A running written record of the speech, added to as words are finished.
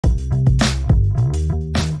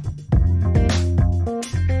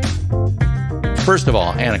First of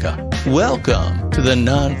all, Anika, welcome to the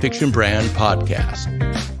Nonfiction Brand podcast.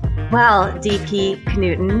 Well, DP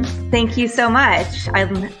Knudten, thank you so much.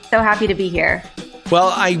 I'm so happy to be here.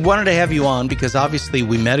 Well, I wanted to have you on because obviously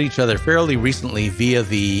we met each other fairly recently via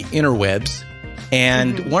the interwebs.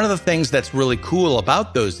 And one of the things that's really cool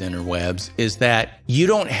about those interwebs is that you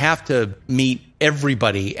don't have to meet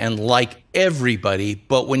everybody and like everybody.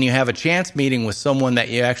 But when you have a chance meeting with someone that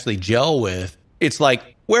you actually gel with, it's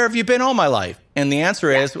like, where have you been all my life? And the answer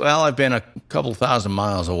is, well, I've been a couple thousand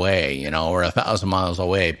miles away, or 1,000 miles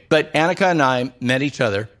away. But Anika and I met each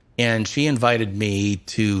other, and she invited me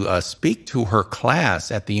to speak to her class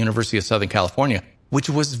at the University of Southern California, which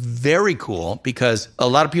was very cool because a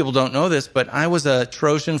lot of people don't know this, but I was a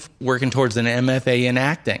Trojan working towards an MFA in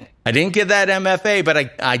acting. I didn't get that MFA,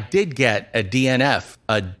 but I did get a DNF,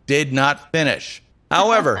 a did not finish.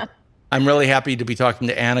 However, I'm really happy to be talking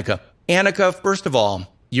to Anika. Anika, first of all,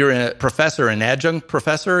 you're a professor, an adjunct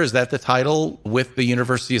professor. Is that the title with the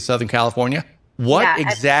University of Southern California? What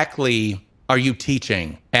exactly are you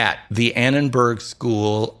teaching at the Annenberg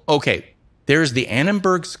School? Okay, there's the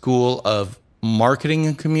Annenberg School of Marketing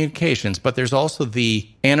and Communications, but there's also the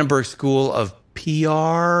Annenberg School of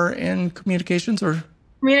PR and Communications, or?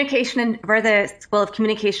 We're the School of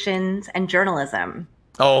Communications and Journalism.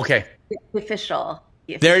 Oh, okay. The official.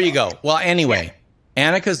 There you go. Well, anyway.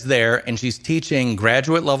 Anika's there, and she's teaching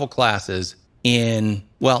graduate level classes in,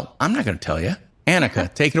 well, I'm not going to tell you.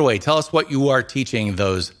 Anika, take it away. Tell us what you are teaching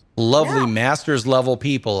those lovely master's level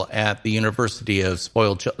people at the University of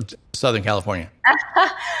Southern California.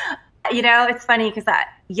 It's funny because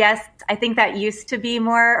yes, I think that used to be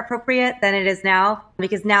more appropriate than it is now,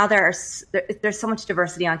 because now there's so much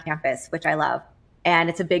diversity on campus, which I love. And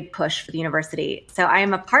it's a big push for the university. So I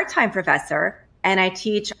am a part-time professor, and I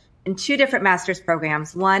teach in two different master's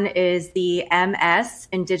programs. One is the MS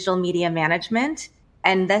in Digital Media Management.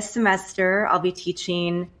 And this semester, I'll be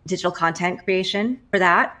teaching digital content creation for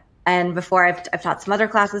that. And before I've taught some other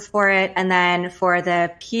classes for it. And then for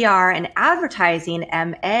the PR and Advertising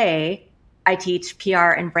MA, I teach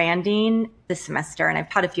PR and branding this semester. And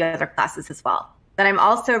I've taught a few other classes as well. Then I'm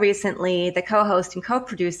also recently the co-host and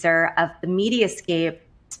co-producer of the Mediascape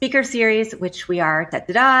speaker series, which we are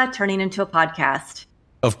turning into a podcast.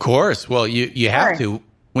 Of course. Well, you have to.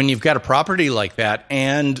 When you've got a property like that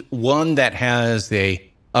and one that has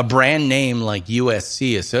a brand name like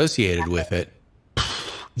USC associated with it,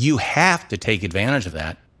 you have to take advantage of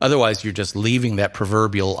that. Otherwise, you're just leaving that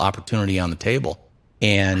proverbial opportunity on the table.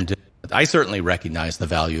 And I certainly recognize the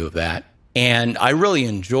value of that. And I really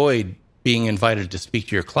enjoyed being invited to speak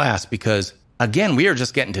to your class because, again, we are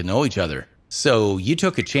just getting to know each other. So you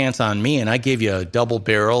took a chance on me, and I gave you a double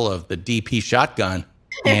barrel of the DP shotgun.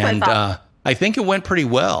 And I think it went pretty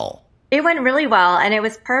well. It went really well. And it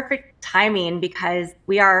was perfect timing because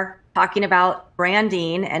we are talking about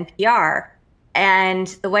branding and PR. And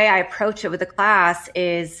the way I approach it with the class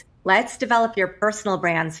is let's develop your personal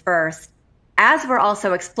brands first, as we're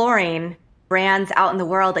also exploring brands out in the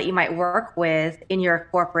world that you might work with in your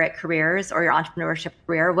corporate careers or your entrepreneurship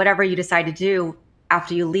career, whatever you decide to do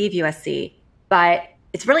after you leave USC. But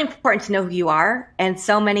it's really important to know who you are. And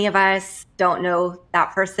so many of us don't know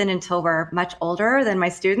that person until we're much older than my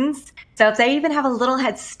students. So if they even have a little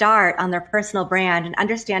head start on their personal brand and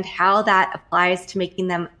understand how that applies to making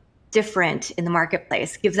them different in the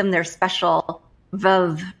marketplace, gives them their special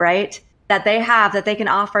verve, right? That they have, that they can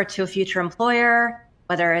offer to a future employer,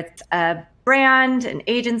 whether it's a brand, an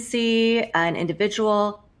agency, an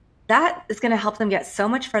individual, that is going to help them get so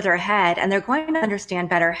much further ahead, and they're going to understand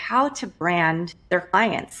better how to brand their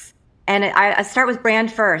clients. And I start with brand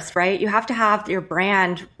first, right? You have to have your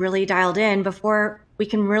brand really dialed in before we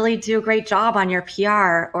can really do a great job on your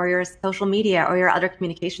PR or your social media or your other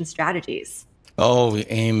communication strategies. Oh,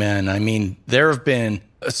 amen. I mean, there have been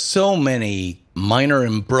so many minor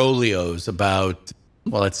imbroglios about,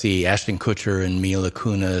 well, let's see, Ashton Kutcher and Mila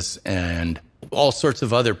Kunis and all sorts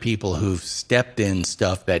of other people who've stepped in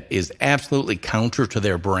stuff that is absolutely counter to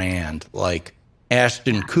their brand. Like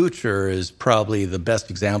Ashton Kutcher is probably the best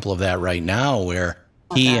example of that right now, where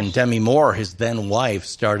he and Demi Moore, his then wife,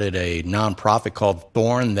 started a nonprofit called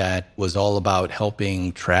Thorn that was all about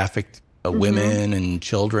helping trafficked women and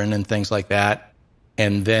children and things like that.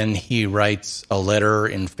 And then he writes a letter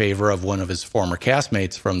in favor of one of his former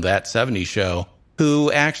castmates from that 70s show, who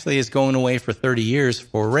actually is going away for 30 years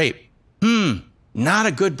for rape. Not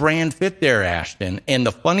a good brand fit there, Ashton. And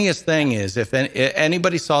the funniest thing is, if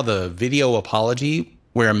anybody saw the video apology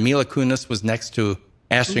where Mila Kunis was next to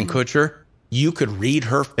Ashton Kutcher, you could read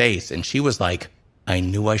her face. And she was like, I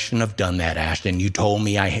knew I shouldn't have done that, Ashton. You told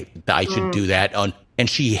me I should do that. And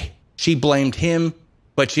she She blamed him,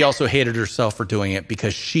 but she also hated herself for doing it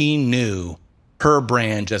because she knew her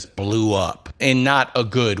brand just blew up in not a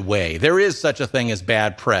good way. There is such a thing as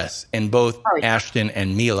bad press, and both Ashton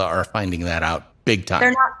and Mila are finding that out big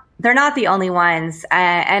time. They're not the only ones.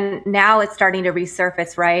 And now it's starting to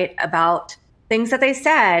resurface, right, about things that they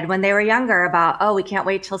said when they were younger about, oh, we can't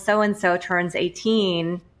wait till so-and-so turns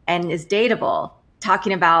 18 and is dateable.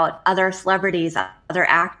 Talking about other celebrities, other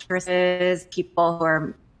actresses, people who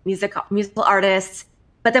are musical artists.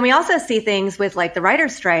 But then we also see things with like the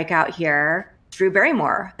writer's strike out here. Drew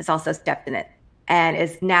Barrymore has also stepped in it and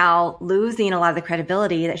is now losing a lot of the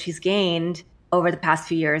credibility that she's gained over the past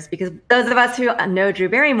few years. Because those of us who know Drew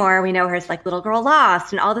Barrymore, we know her as like Little Girl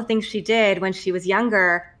Lost and all the things she did when she was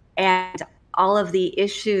younger and all of the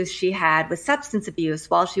issues she had with substance abuse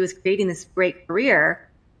while she was creating this great career.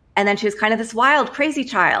 And then she was kind of this wild, crazy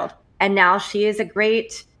child. And now she is a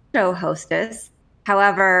great show hostess.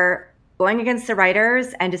 However, going against the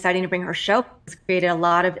writers and deciding to bring her show has created a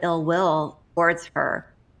lot of ill will towards her.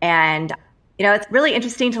 And, you know, it's really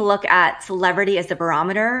interesting to look at celebrity as the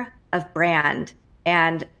barometer of brand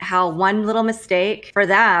and how one little mistake for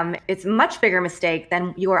them, it's a much bigger mistake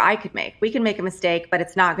than you or I could make. We can make a mistake, but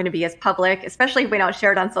it's not going to be as public, especially if we don't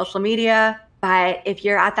share it on social media. But if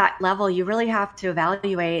you're at that level, you really have to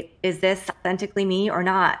evaluate, is this authentically me or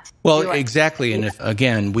not? Well, exactly. And if,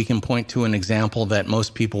 again, we can point to an example that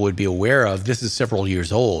most people would be aware of. This is several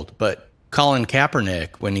years old, but Colin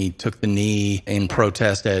Kaepernick, when he took the knee in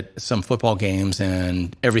protest at some football games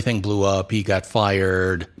and everything blew up, he got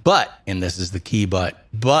fired. But, and this is the key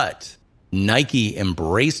but Nike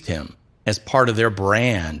embraced him as part of their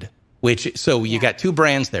brand, so you got two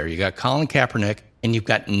brands there. You got Colin Kaepernick and you've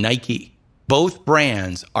got Nike. Both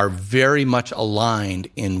brands are very much aligned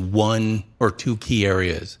in one or two key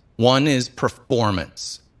areas. One is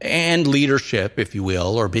performance and leadership, if you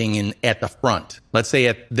will, or being at the front. Let's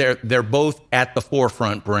say they're both at the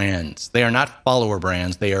forefront brands. They are not follower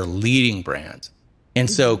brands. They are leading brands. And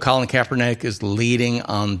so Colin Kaepernick is leading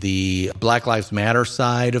on the Black Lives Matter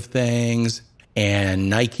side of things, and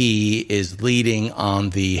Nike is leading on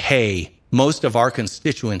the, hey, most of our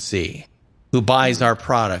constituency who buys our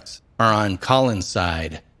products are on Colin's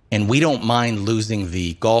side, and we don't mind losing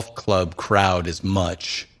the golf club crowd as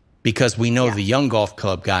much because we know the young golf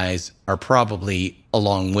club guys are probably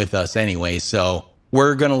along with us anyway. So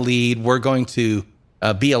we're going to lead. We're going to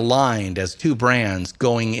be aligned as two brands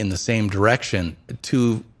going in the same direction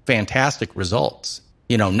to fantastic results.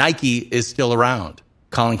 You know, Nike is still around.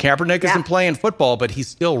 Colin Kaepernick isn't playing football, but he's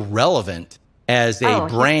still relevant as a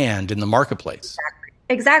brand in the marketplace.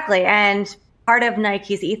 Exactly. And part of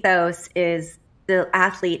Nike's ethos is the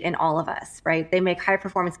athlete in all of us, right? They make high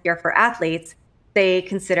performance gear for athletes. They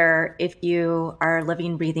consider if you are a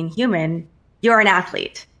living, breathing human, you're an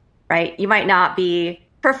athlete, right? You might not be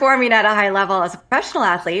performing at a high level as a professional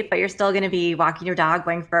athlete, but you're still going to be walking your dog,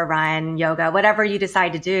 going for a run, yoga, whatever you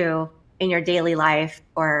decide to do in your daily life,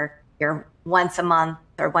 or your once a month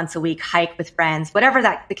or once a week hike with friends, whatever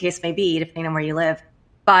that the case may be, depending on where you live.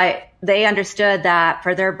 But they understood that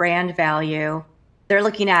for their brand value, they're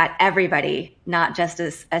looking at everybody, not just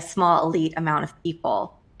as a small elite amount of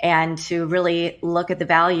people, and to really look at the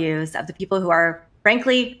values of the people who are,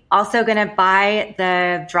 frankly, also going to buy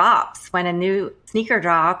the drops when a new sneaker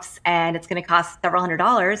drops and it's going to cost several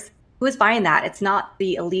 $100s. Who is buying that? It's not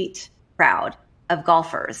the elite crowd of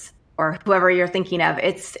golfers or whoever you're thinking of.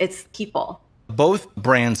 It's people. Both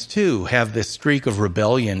brands, too, have this streak of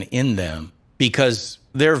rebellion in them because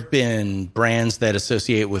there have been brands that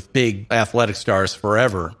associate with big athletic stars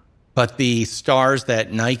forever. But the stars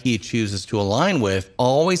that Nike chooses to align with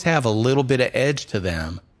always have a little bit of edge to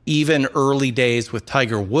them. Even early days with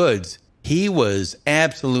Tiger Woods, he was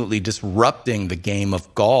absolutely disrupting the game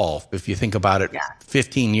of golf. If you think about it,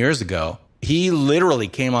 15 years ago, he literally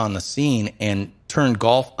came on the scene and turned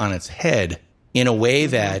golf on its head in a way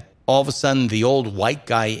that all of a sudden the old white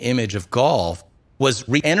guy image of golf was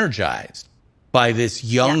re-energized by this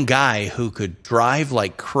young guy who could drive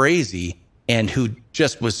like crazy and who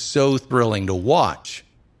just was so thrilling to watch.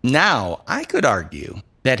 Now, I could argue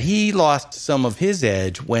that he lost some of his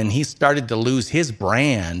edge when he started to lose his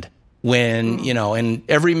brand when, you know, and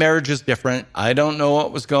every marriage is different. I don't know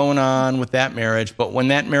what was going on with that marriage, but when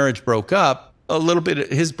that marriage broke up, a little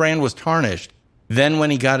bit, his brand was tarnished. Then when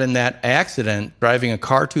he got in that accident, driving a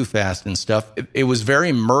car too fast and stuff, it was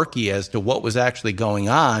very murky as to what was actually going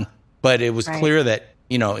on, but it was clear that,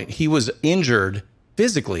 you know, he was injured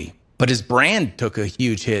physically. But his brand took a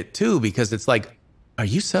huge hit, too, because it's like, are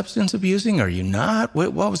you substance abusing? Are you not?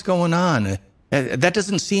 What was going on? That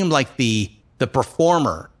doesn't seem like the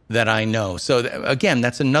performer that I know. So again,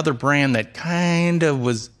 that's another brand that kind of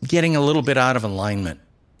was getting a little bit out of alignment.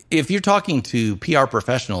 If you're talking to PR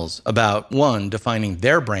professionals about, one, defining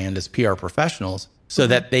their brand as PR professionals so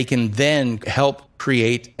that they can then help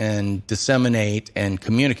create and disseminate and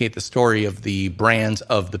communicate the story of the brands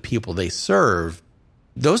of the people they serve,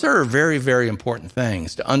 those are very, very important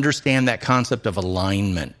things to understand that concept of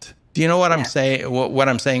alignment. Do you know what I'm saying? What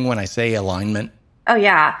I'm saying when I say alignment? Oh,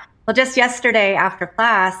 yeah. Well, just yesterday after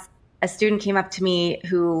class, a student came up to me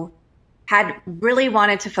who had really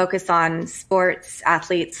wanted to focus on sports,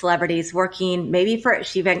 athletes, celebrities, working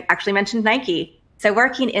she even actually mentioned Nike. So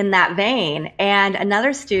working in that vein. And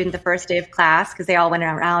another student, the first day of class, because they all went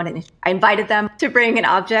around and I invited them to bring an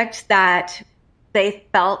object that they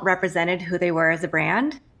felt represented who they were as a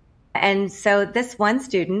brand. And so this one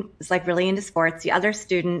student was like really into sports. The other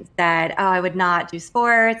student said, oh, I would not do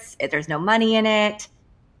sports. There's no money in it.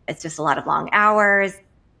 It's just a lot of long hours.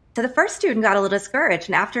 So the first student got a little discouraged.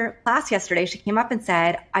 And after class yesterday, she came up and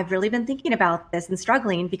said, I've really been thinking about this and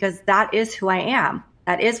struggling because that is who I am.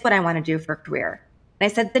 That is what I want to do for a career.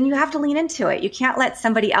 And I said, then you have to lean into it. You can't let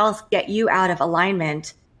somebody else get you out of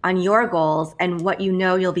alignment on your goals and what you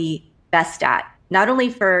know you'll be best at. Not only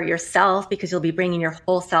for yourself, because you'll be bringing your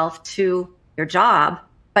whole self to your job,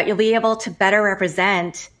 but you'll be able to better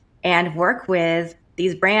represent and work with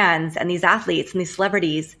these brands and these athletes and these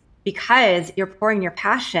celebrities because you're pouring your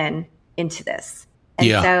passion into this. And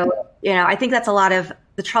so, I think that's a lot of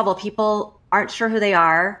the trouble. People aren't sure who they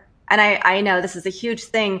are. And I know this is a huge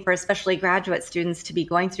thing for especially graduate students to be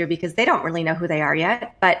going through because they don't really know who they are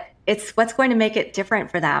yet, but it's what's going to make it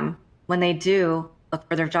different for them when they do look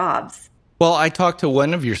for their jobs. Well, I talked to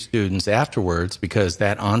one of your students afterwards because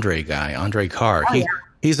that Andre Carr,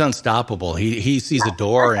 he's unstoppable. He sees a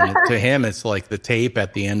door and to him, it's like the tape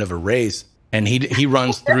at the end of a race. And he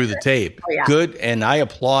runs through the tape. Good. And I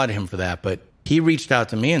applaud him for that. But he reached out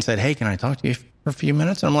to me and said, hey, can I talk to you for a few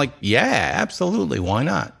minutes? And I'm like, yeah, absolutely. Why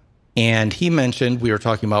not? And he mentioned we were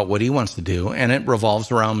talking about what he wants to do. And it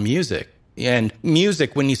revolves around music. And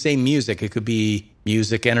music, when you say music, it could be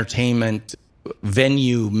music, entertainment,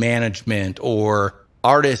 venue management, or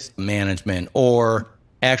artist management, or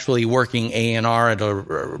actually working A&R at a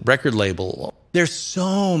record label. There's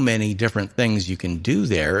so many different things you can do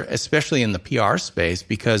there, especially in the PR space,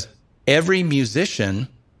 because every musician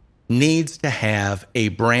needs to have a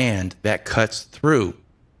brand that cuts through.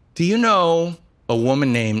 Do you know a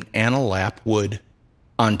woman named Anna Lapwood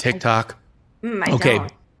on TikTok? Okay,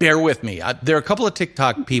 bear with me. There are a couple of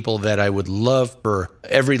TikTok people that I would love for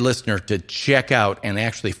every listener to check out and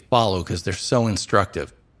actually follow because they're so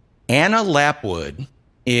instructive. Anna Lapwood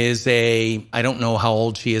is I don't know how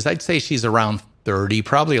old she is. I'd say she's around 30,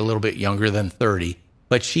 probably a little bit younger than 30.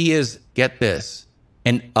 But she is, get this,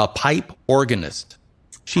 a pipe organist.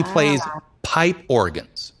 She plays pipe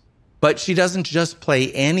organs. But she doesn't just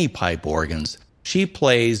play any pipe organs. She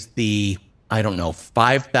plays the,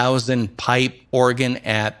 5,000 pipe organ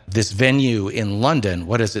at this venue in London.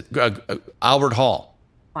 What is it? Albert Hall.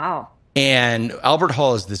 Wow. And Albert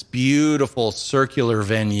Hall is this beautiful circular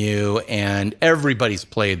venue, and everybody's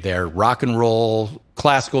played there. Rock and roll,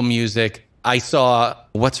 classical music. I saw,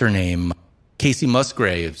 what's her name? Casey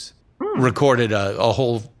Musgraves recorded a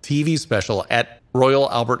whole TV special at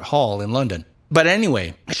Royal Albert Hall in London. But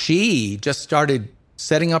anyway, she just started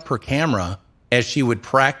setting up her camera as she would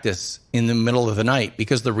practice in the middle of the night.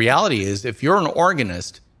 Because the reality is, if you're an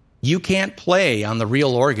organist, you can't play on the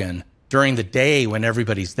real organ during the day when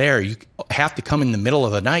everybody's there. You have to come in the middle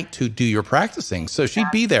of the night to do your practicing. So she'd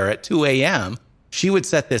be there at 2 a.m. She would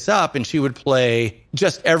set this up and she would play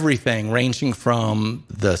just everything, ranging from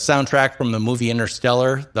the soundtrack from the movie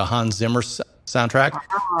Interstellar, the Hans Zimmer soundtrack,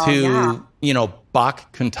 to,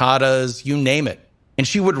 Bach cantatas, you name it. And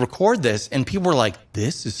she would record this and people were like,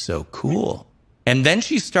 this is so cool. And then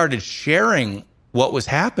she started sharing what was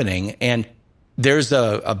happening. And there's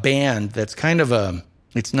a band that's kind of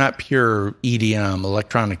it's not pure EDM,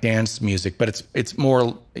 electronic dance music, but it's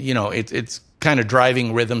more, it's kind of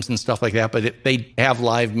driving rhythms and stuff like that. But they have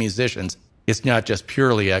live musicians. It's not just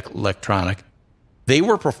purely electronic. They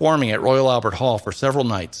were performing at Royal Albert Hall for several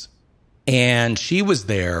nights. And she was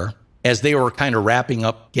there as they were kind of wrapping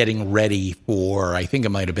up, getting ready for, I think it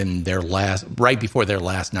might have been right before their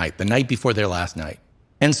last night, the night before their last night.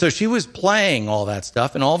 And so she was playing all that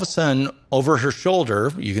stuff. And all of a sudden, over her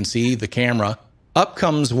shoulder, you can see the camera, up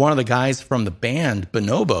comes one of the guys from the band,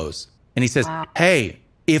 Bonobos. And he says, hey,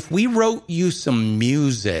 if we wrote you some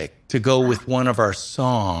music to go with one of our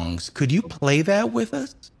songs, could you play that with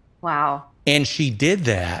us? Wow. And she did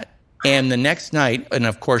that. And the next night, and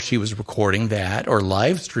of course she was recording that or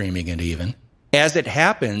live streaming it even. as it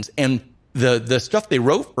happens. And the stuff they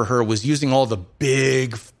wrote for her was using all the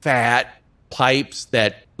big, fat pipes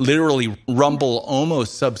that literally rumble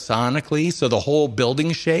almost subsonically. So the whole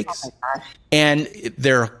building shakes. Oh my gosh. And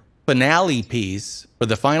their finale piece for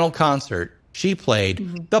the final concert she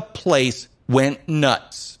played, the place went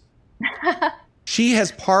nuts. She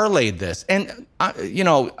has parlayed this. And,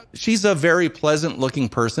 she's a very pleasant looking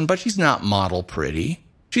person, but she's not model pretty.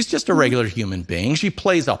 She's just a regular human being. She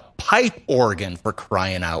plays a pipe organ, for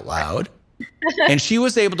crying out loud. And she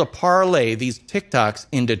was able to parlay these TikToks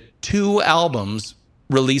into 2 albums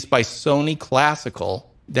released by Sony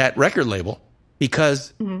Classical, that record label,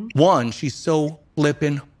 because one, she's so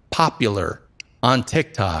flippin' popular on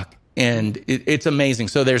TikTok. And it's amazing.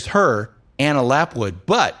 So there's her, Anna Lapwood,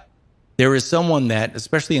 but there is someone that,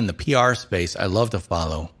 especially in the PR space, I love to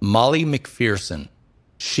follow, Molly McPherson.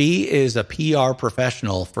 She is a PR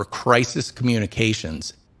professional for crisis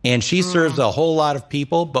communications, and she serves a whole lot of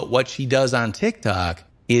people. But what she does on TikTok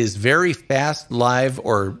is very fast, live,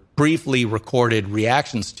 or briefly recorded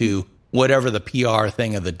reactions to whatever the PR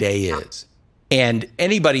thing of the day is. And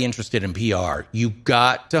anybody interested in PR, you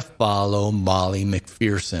got to follow Molly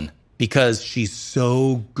McPherson, because she's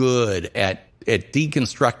so good at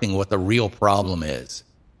deconstructing what the real problem is.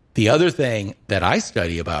 The other thing that I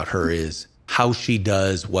study about her is how she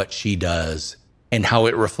does what she does and how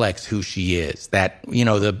it reflects who she is. That,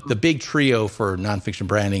 the big trio for nonfiction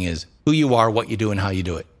branding is who you are, what you do, and how you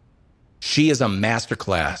do it. She is a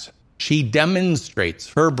masterclass. She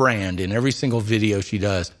demonstrates her brand in every single video she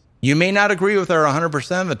does. You may not agree with her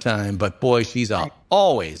 100% of the time, but boy, she's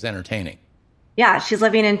always entertaining. Yeah, she's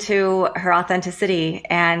living into her authenticity.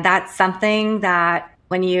 And that's something that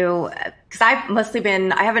because I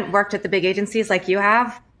haven't worked at the big agencies like you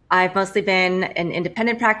have. I've mostly been an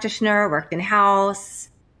independent practitioner, worked in-house,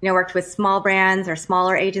 worked with small brands or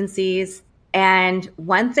smaller agencies. And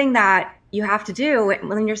one thing that you have to do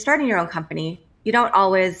when you're starting your own company, you don't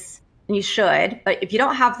always, and you should, but if you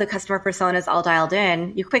don't have the customer personas all dialed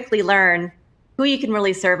in, you quickly learn who you can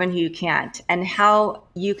really serve and who you can't, and how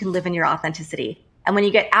you can live in your authenticity. And when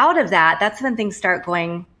you get out of that, that's when things start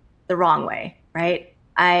going the wrong way, right?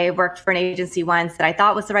 I worked for an agency once that I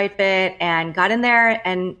thought was the right fit and got in there,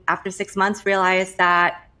 and after 6 months realized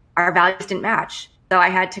that our values didn't match. So I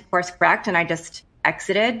had to course correct, and I just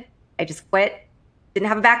exited. I just quit. Didn't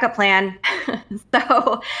have a backup plan.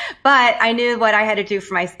 But I knew what I had to do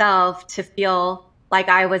for myself to feel like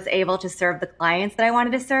I was able to serve the clients that I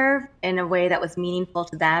wanted to serve in a way that was meaningful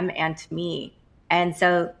to them and to me. And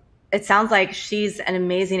so it sounds like she's an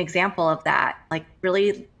amazing example of that, like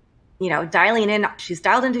really, dialing in. She's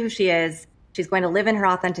dialed into who she is. She's going to live in her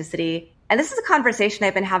authenticity. And this is a conversation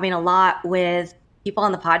I've been having a lot with people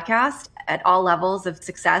on the podcast at all levels of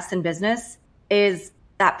success in business, is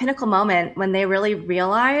that pinnacle moment when they really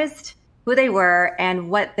realized who they were and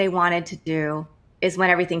what they wanted to do is when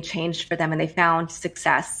everything changed for them and they found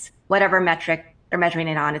success, whatever metric they're measuring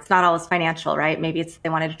it on. It's not always financial, right? Maybe it's they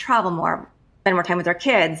wanted to travel more, spend more time with their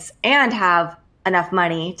kids, and have enough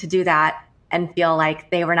money to do that and feel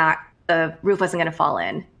like the roof wasn't going to fall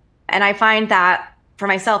in. And I find that for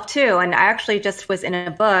myself too. And I actually just was in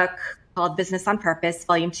a book called Business on Purpose,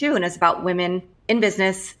 Volume 2, and it's about women in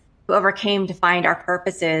business who overcame to find our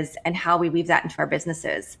purposes and how we weave that into our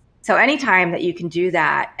businesses. So anytime that you can do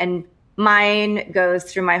that, and mine goes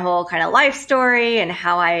through my whole kind of life story and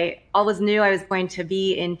how I always knew I was going to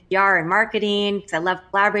be in PR and marketing, because I love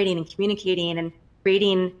collaborating and communicating and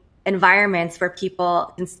creating environments where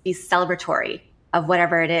people can be celebratory of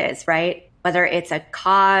whatever it is, right? Whether it's a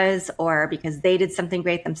cause or because they did something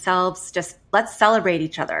great themselves, just let's celebrate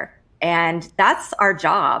each other. And that's our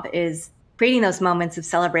job, is creating those moments of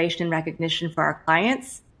celebration and recognition for our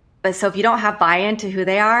clients. But so if you don't have buy-in to who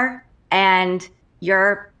they are, and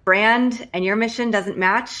your brand and your mission doesn't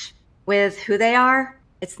match with who they are,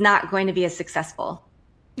 it's not going to be as successful.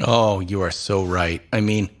 Oh, you are so right. I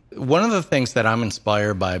mean, one of the things that I'm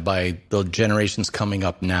inspired by the generations coming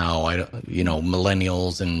up now,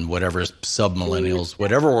 millennials and whatever, sub-millennials,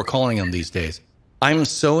 whatever we're calling them these days, I'm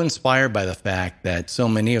so inspired by the fact that so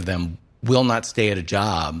many of them will not stay at a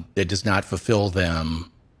job that does not fulfill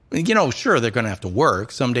them. Sure, they're going to have to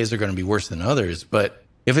work. Some days are going to be worse than others. But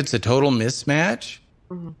if it's a total mismatch,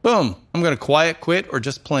 boom, I'm going to quiet quit, or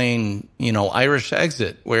just plain, Irish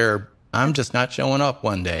exit, where I'm just not showing up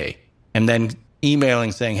one day and then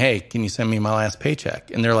emailing saying, hey, can you send me my last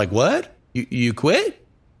paycheck? And they're like, what? You quit?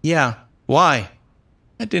 Yeah. Why?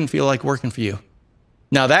 I didn't feel like working for you.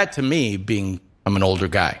 Now that, to me, I'm an older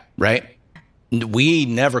guy, right? We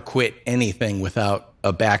never quit anything without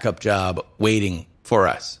a backup job waiting for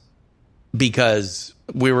us. because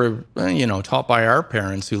we were, taught by our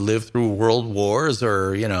parents who lived through world wars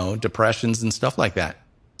or, depressions and stuff like that.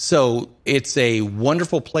 So it's a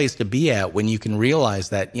wonderful place to be at when you can realize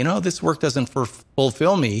that, this work doesn't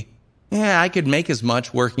fulfill me. Yeah, I could make as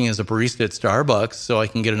much working as a barista at Starbucks so I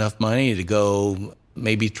can get enough money to go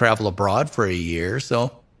maybe travel abroad for a year.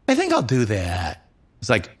 So I think I'll do that. It's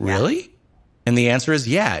like, really? And the answer is,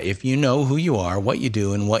 yeah, if you know who you are, what you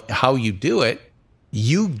do, and how you do it,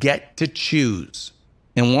 you get to choose.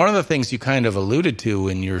 And one of the things you kind of alluded to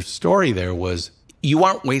in your story there was you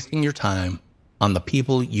aren't wasting your time on the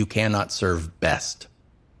people you cannot serve best.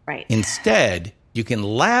 Right. Instead, you can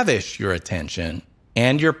lavish your attention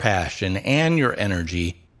and your passion and your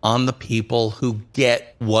energy on the people who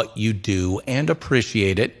get what you do and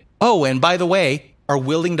appreciate it. Oh, and by the way, are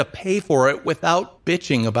willing to pay for it without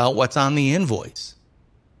bitching about what's on the invoice.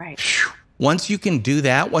 Right. Once you can do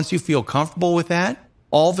that, once you feel comfortable with that,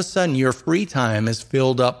 all of a sudden your free time is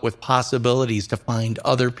filled up with possibilities to find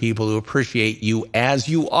other people who appreciate you as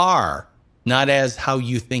you are, not as how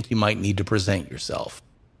you think you might need to present yourself.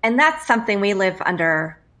 And that's something we live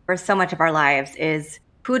under for so much of our lives is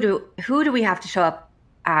who do we have to show up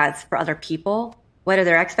as for other people? What are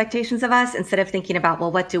their expectations of us? Instead of thinking about,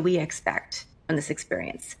 well, what do we expect from this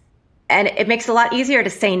experience? And it makes it a lot easier to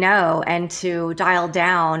say no and to dial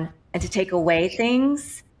down and to take away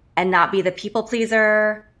things and not be the people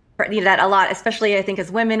pleaser. That a lot, especially I think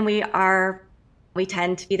as women, we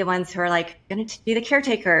tend to be the ones who are like going to be the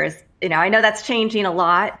caretakers. I know that's changing a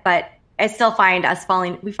lot, but I still find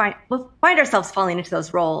we'll find ourselves falling into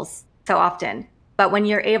those roles so often. But when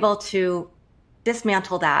you're able to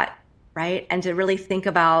dismantle that, right, and to really think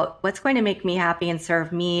about what's going to make me happy and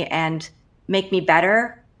serve me and make me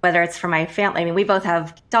better, whether it's for my family. I mean, we both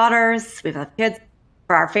have daughters, we both have kids,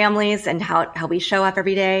 for our families and how we show up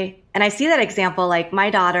every day. And I see that example, like my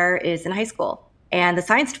daughter is in high school and the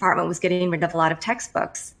science department was getting rid of a lot of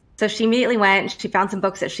textbooks. So she immediately went, she found some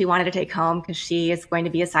books that she wanted to take home because she is going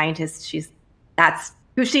to be a scientist. That's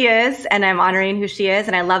who she is, and I'm honoring who she is.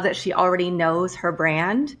 And I love that she already knows her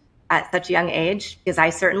brand at such a young age, because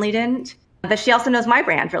I certainly didn't. But she also knows my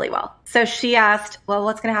brand really well. So she asked, well,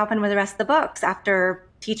 what's going to happen with the rest of the books after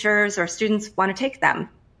teachers or students want to take them?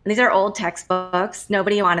 And these are old textbooks.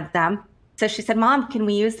 Nobody wanted them. So she said, Mom, can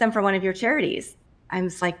we use them for one of your charities? I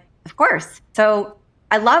was like, of course. So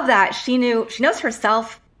I love that she knows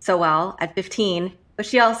herself so well at 15, but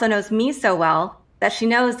she also knows me so well that she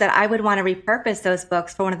knows that I would want to repurpose those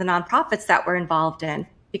books for one of the nonprofits that we're involved in,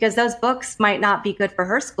 because those books might not be good for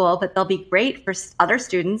her school, but they'll be great for other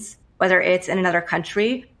students, whether it's in another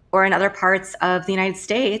country or in other parts of the United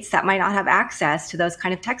States that might not have access to those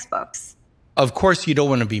kind of textbooks. Of course, you don't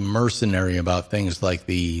want to be mercenary about things like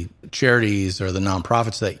the charities or the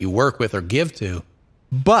nonprofits that you work with or give to.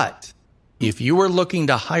 But if you were looking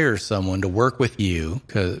to hire someone to work with you,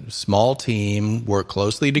 because small team, work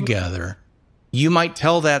closely together, you might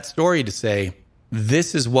tell that story to say,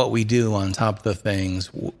 this is what we do on top of the things.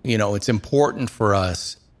 It's important for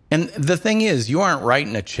us. And the thing is, you aren't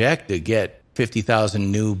writing a check to get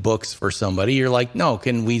 50,000 new books for somebody. You're like, no,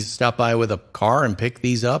 can we stop by with a car and pick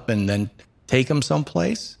these up and then take them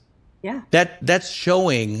someplace? Yeah. That's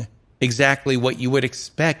showing exactly what you would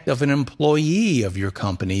expect of an employee of your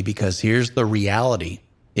company, because here's the reality.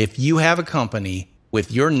 If you have a company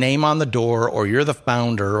with your name on the door, or you're the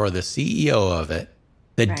founder or the CEO of it,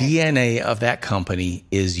 the right. DNA of that company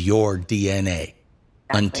is your DNA. Exactly.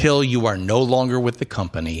 Until you are no longer with the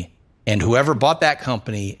company. And whoever bought that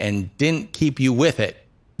company and didn't keep you with it,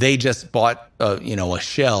 they just bought a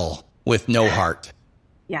shell with no heart.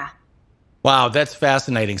 Yeah. Wow, that's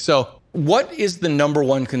fascinating. So what is the number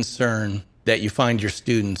one concern that you find your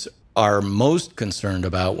students are most concerned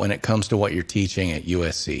about when it comes to what you're teaching at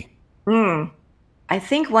USC? I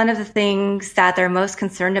think one of the things that they're most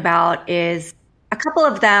concerned about is a couple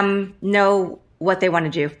of them know what they want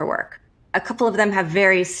to do for work. A couple of them have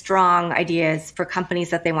very strong ideas for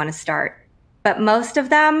companies that they want to start. But most of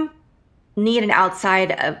them need an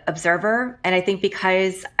outside observer. And I think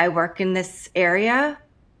because I work in this area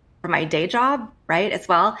for my day job, right, as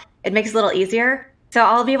well, it makes it a little easier. So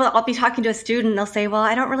I'll be talking to a student and they'll say, well,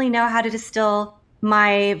 I don't really know how to distill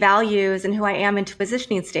my values and who I am into a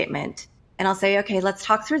positioning statement. And I'll say, okay, let's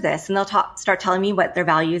talk through this. And they'll start telling me what their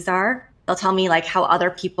values are. They'll tell me like how other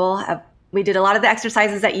people have. We did a lot of the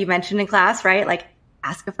exercises that you mentioned in class, right? Like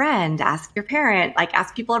ask a friend, ask your parent, like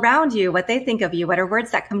ask people around you what they think of you. What are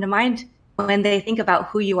words that come to mind when they think about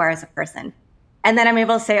who you are as a person? And then I'm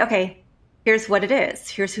able to say, okay, here's what it is.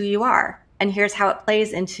 Here's who you are. And here's how it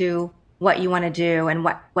plays into what you want to do and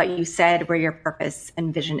what you said were your purpose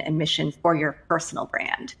and vision and mission for your personal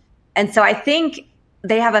brand. And so I think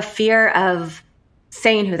they have a fear of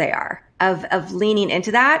saying who they are, of leaning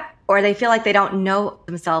into that, or they feel like they don't know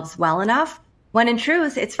themselves well enough, when in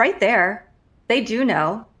truth, it's right there. They do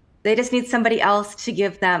know. They just need somebody else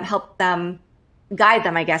to help them, guide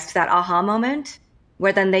them, I guess, to that aha moment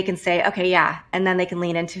where then they can say, okay, yeah, and then they can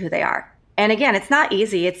lean into who they are. And again, it's not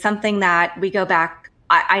easy. It's something that we go back.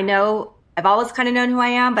 I know I've always kind of known who I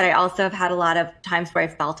am, but I also have had a lot of times where I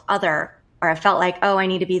felt other, or I felt like, oh, I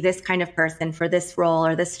need to be this kind of person for this role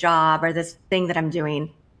or this job or this thing that I'm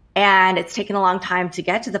doing. And it's taken a long time to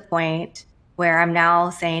get to the point where I'm now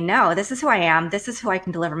saying, no, this is who I am. This is who I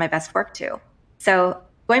can deliver my best work to. So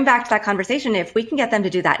going back to that conversation, if we can get them to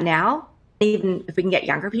do that now, even if we can get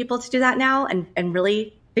younger people to do that now and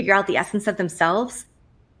really figure out the essence of themselves,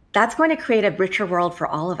 that's going to create a richer world for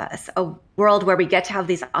all of us, a world where we get to have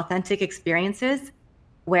these authentic experiences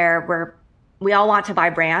where we all want to buy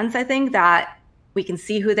brands, I think, that we can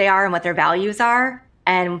see who they are and what their values are,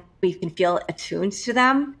 and we can feel attuned to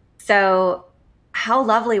them. So how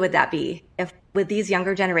lovely would that be if with these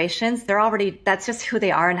younger generations, that's just who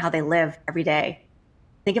they are and how they live every day.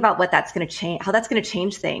 Think about what that's going to change, how that's going to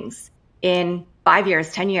change things in 5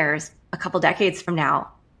 years, 10 years, a couple decades from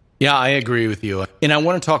now. Yeah, I agree with you. And I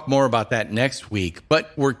want to talk more about that next week,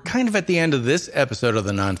 but we're kind of at the end of this episode of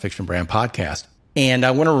the Nonfiction Brand podcast. And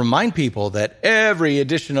I want to remind people that every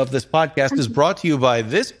edition of this podcast is brought to you by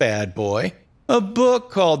this bad boy, a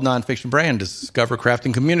book called Nonfiction Brand: Discover, Craft,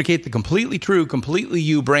 and Communicate the Completely True, Completely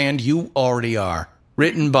You brand you already are,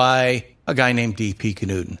 written by a guy named DP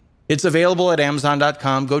Knudten. It's available at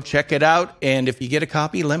Amazon.com. Go check it out. And if you get a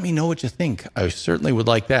copy, let me know what you think. I certainly would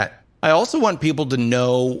like that. I also want people to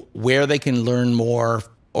know where they can learn more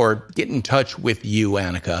or get in touch with you,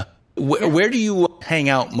 Anika. Where do you hang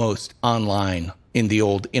out most online in the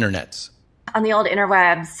old internets? On the old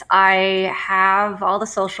interwebs, I have all the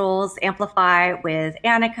socials. Amplify with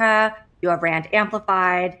Anika, Your Brand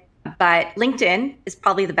Amplified. But LinkedIn is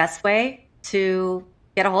probably the best way to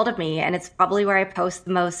get a hold of me. And it's probably where I post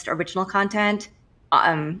the most original content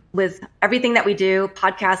with everything that we do,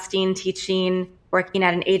 podcasting, teaching, working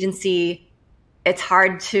at an agency. It's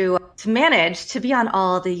hard to manage to be on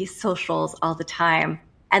all the socials all the time.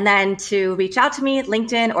 And then to reach out to me at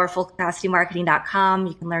LinkedIn or fullcapacitymarketing.com,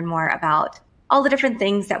 you can learn more about all the different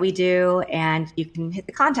things that we do, and you can hit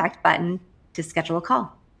the contact button to schedule a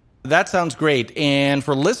call. That sounds great. And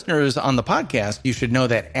for listeners on the podcast, you should know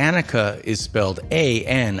that Anika is spelled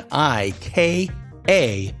A-N-I-K-A,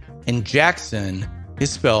 and Jackson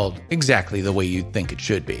is spelled exactly the way you'd think it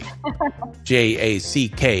should be.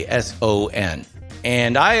 Jackson.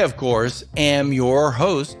 And I, of course, am your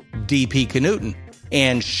host, DP Knudten.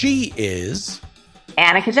 And she is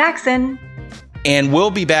Anika Jackson. And we'll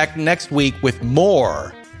be back next week with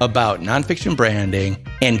more about nonfiction branding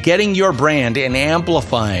and getting your brand and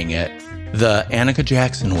amplifying it the Anika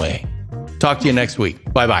Jackson way. Talk to you next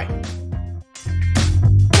week. Bye-bye.